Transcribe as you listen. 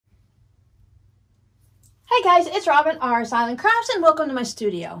Hey guys, it's Robin, R Silent Crafts, and welcome to my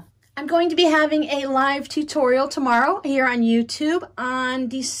studio. I'm going to be having a live tutorial tomorrow here on YouTube on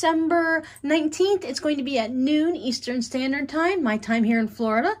December 19th. It's going to be at noon Eastern Standard Time, my time here in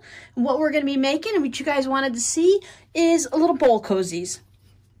Florida. And what we're going to be making and what you guys wanted to see is a little bowl cozies.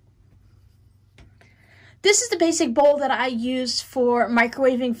 This is the basic bowl that I use for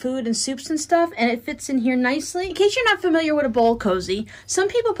microwaving food and soups and stuff, and it fits in here nicely. In case you're not familiar with a bowl cozy, some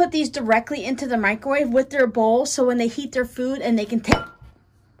people put these directly into the microwave with their bowl, so when they heat their food and they can take...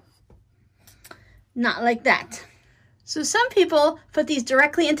 Not like that. So some people put these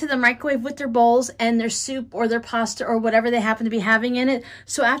directly into the microwave with their bowls and their soup or their pasta or whatever they happen to be having in it.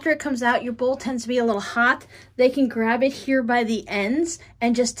 So after it comes out, your bowl tends to be a little hot. They can grab it here by the ends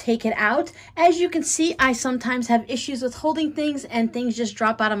and just take it out. As you can see, I sometimes have issues with holding things and things just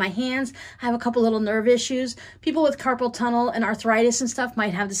drop out of my hands. I have a couple little nerve issues. People with carpal tunnel and arthritis and stuff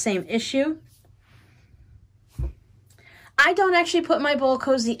might have the same issue. I don't actually put my bowl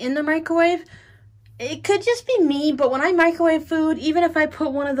cozy in the microwave. It could just be me, but when I microwave food, even if I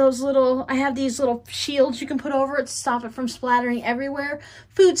put one of those little, I have these little shields you can put over it to stop it from splattering everywhere,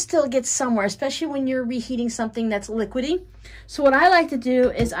 food still gets somewhere, especially when you're reheating something that's liquidy. So what I like to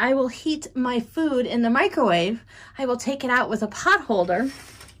do is I will heat my food in the microwave. I will take it out with a pot holder,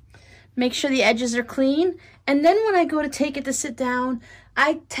 make sure the edges are clean, and then when I go to take it to sit down,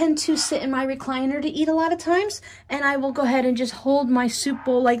 I tend to sit in my recliner to eat a lot of times, and I will go ahead and just hold my soup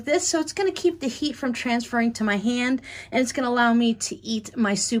bowl like this, so it's going to keep the heat from transferring to my hand, and it's going to allow me to eat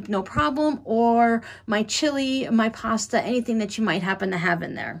my soup no problem, or my chili, my pasta, anything that you might happen to have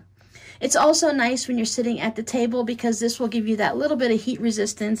in there. It's also nice when you're sitting at the table because this will give you that little bit of heat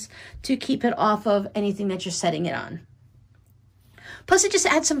resistance to keep it off of anything that you're setting it on. Plus, it just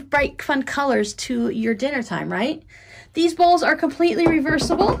adds some bright, fun colors to your dinner time, right? These bowls are completely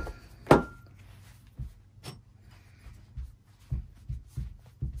reversible.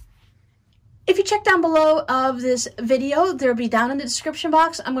 If you check down below of this video, there'll be down in the description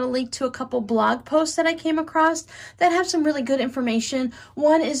box, I'm going to link to a couple blog posts that I came across that have some really good information.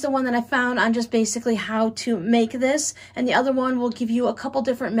 One is the one that I found on just basically how to make this, and the other one will give you a couple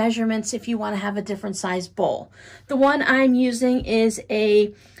different measurements if you want to have a different size bowl. The one I'm using is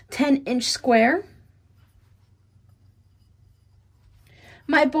a 10-inch square.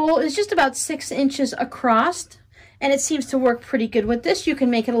 My bowl is just about 6 inches across, and it seems to work pretty good with this. You can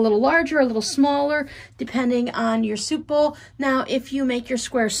make it a little larger, a little smaller, depending on your soup bowl. Now, if you make your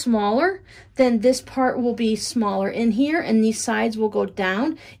square smaller, then this part will be smaller in here, and these sides will go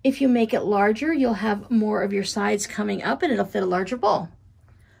down. If you make it larger, you'll have more of your sides coming up, and it'll fit a larger bowl.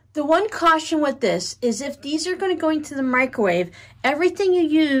 The one caution with this is if these are going to go into the microwave, everything you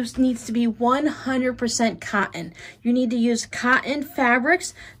use needs to be 100% cotton. You need to use cotton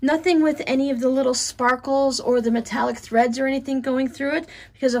fabrics, nothing with any of the little sparkles or the metallic threads or anything going through it,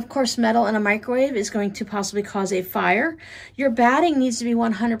 because of course metal in a microwave is going to possibly cause a fire. Your batting needs to be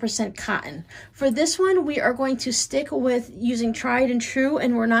 100% cotton. For this one, we are going to stick with using tried and true,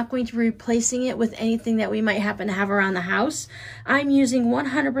 and we're not going to be replacing it with anything that we might happen to have around the house. I'm using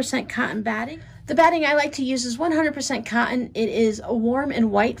 100% cotton batting. The batting I like to use is 100% cotton. It is a Warm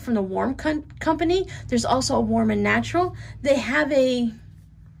and White from the Warm company. There's also a Warm and Natural. They have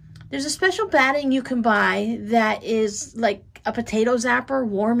there's a special batting you can buy that is like a potato zapper,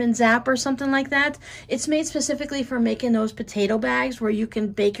 Warm and Zap or something like that. It's made specifically for making those potato bags where you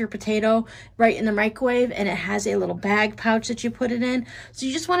can bake your potato right in the microwave, and it has a little bag pouch that you put it in. So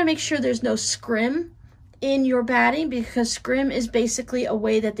you just want to make sure there's no scrim in your batting, because scrim is basically a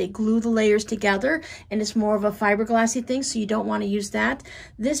way that they glue the layers together, and it's more of a fiberglassy thing, so you don't want to use that.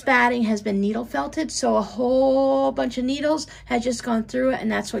 This batting has been needle felted, so a whole bunch of needles has just gone through it,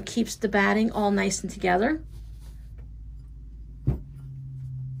 and that's what keeps the batting all nice and together.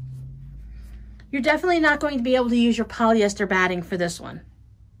 You're definitely not going to be able to use your polyester batting for this one.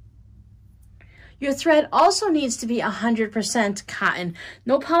 Your thread also needs to be 100% cotton.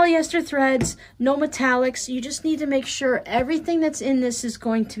 No polyester threads, no metallics. You just need to make sure everything that's in this is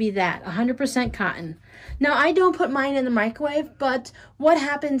going to be that, 100% cotton. Now, I don't put mine in the microwave, but what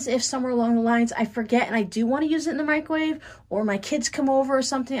happens if somewhere along the lines I forget and I do want to use it in the microwave, or my kids come over or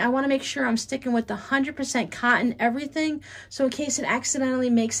something? I want to make sure I'm sticking with the 100% cotton everything, so in case it accidentally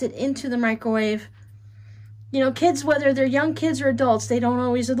makes it into the microwave. You know, kids, whether they're young kids or adults, they don't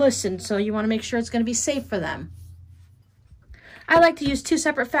always listen, so you want to make sure it's going to be safe for them. I like to use 2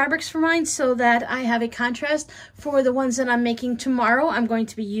 separate fabrics for mine so that I have a contrast. For the ones that I'm making tomorrow, I'm going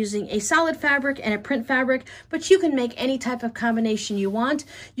to be using a solid fabric and a print fabric, but you can make any type of combination you want.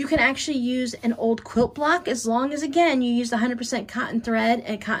 You can actually use an old quilt block as long as, again, you use 100% cotton thread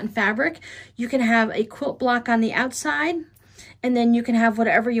and cotton fabric. You can have a quilt block on the outside, and then you can have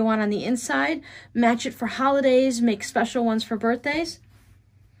whatever you want on the inside. Match it for holidays, make special ones for birthdays.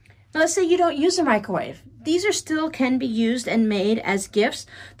 Now, let's say you don't use a microwave. These are still can be used and made as gifts.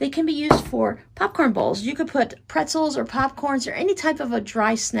 They can be used for popcorn bowls. You could put pretzels or popcorns or any type of a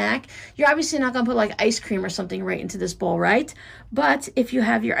dry snack. You're obviously not going to put like ice cream or something right into this bowl, right? But if you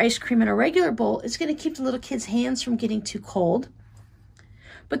have your ice cream in a regular bowl, it's going to keep the little kids' hands from getting too cold.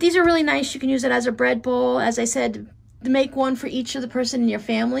 But these are really nice. You can use it as a bread bowl. As I said, make one for each of the person in your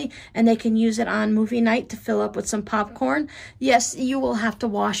family, and they can use it on movie night to fill up with some popcorn. Yes, you will have to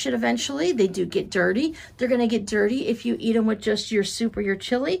wash it eventually. They do get dirty. They're going to get dirty if you eat them with just your soup or your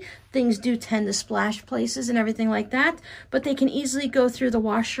chili. Things do tend to splash places and everything like that, but they can easily go through the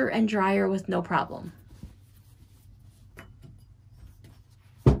washer and dryer with no problem.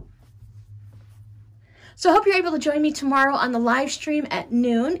 So I hope you're able to join me tomorrow on the live stream at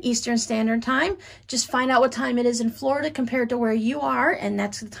noon Eastern Standard Time. Just find out what time it is in Florida compared to where you are, and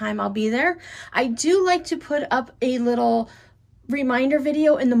that's the time I'll be there. I do like to put up a little reminder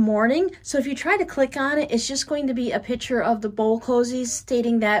video in the morning. So if you try to click on it, it's just going to be a picture of the bowl cozies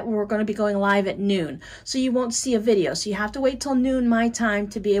stating that we're going to be going live at noon. So you won't see a video. So you have to wait till noon my time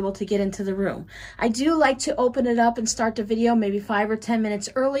to be able to get into the room. I do like to open it up and start the video maybe 5 or 10 minutes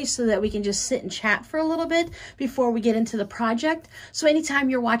early so that we can just sit and chat for a little bit before we get into the project. So anytime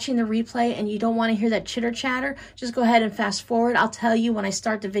you're watching the replay and you don't want to hear that chitter chatter, just go ahead and fast forward. I'll tell you when I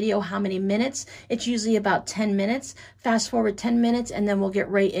start the video how many minutes. It's usually about 10 minutes. Fast forward 10 minutes and then we'll get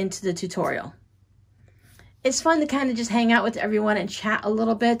right into the tutorial. It's fun to kind of just hang out with everyone and chat a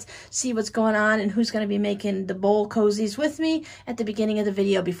little bit, see what's going on and who's going to be making the bowl cozies with me at the beginning of the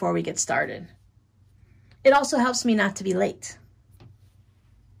video before we get started. It also helps me not to be late.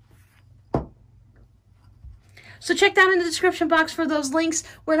 So check down in the description box for those links.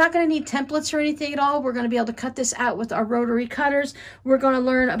 We're not going to need templates or anything at all. We're going to be able to cut this out with our rotary cutters. We're going to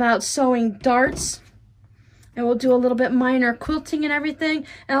learn about sewing darts. And we'll do a little bit minor quilting and everything.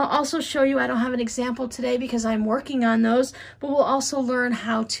 And I'll also show you, I don't have an example today because I'm working on those, but we'll also learn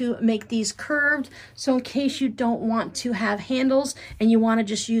how to make these curved. So in case you don't want to have handles and you want to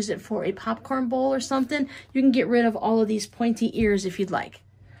just use it for a popcorn bowl or something, you can get rid of all of these pointy ears if you'd like.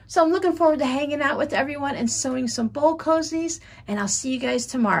 So I'm looking forward to hanging out with everyone and sewing some bowl cozies, and I'll see you guys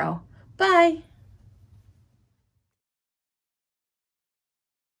tomorrow. Bye.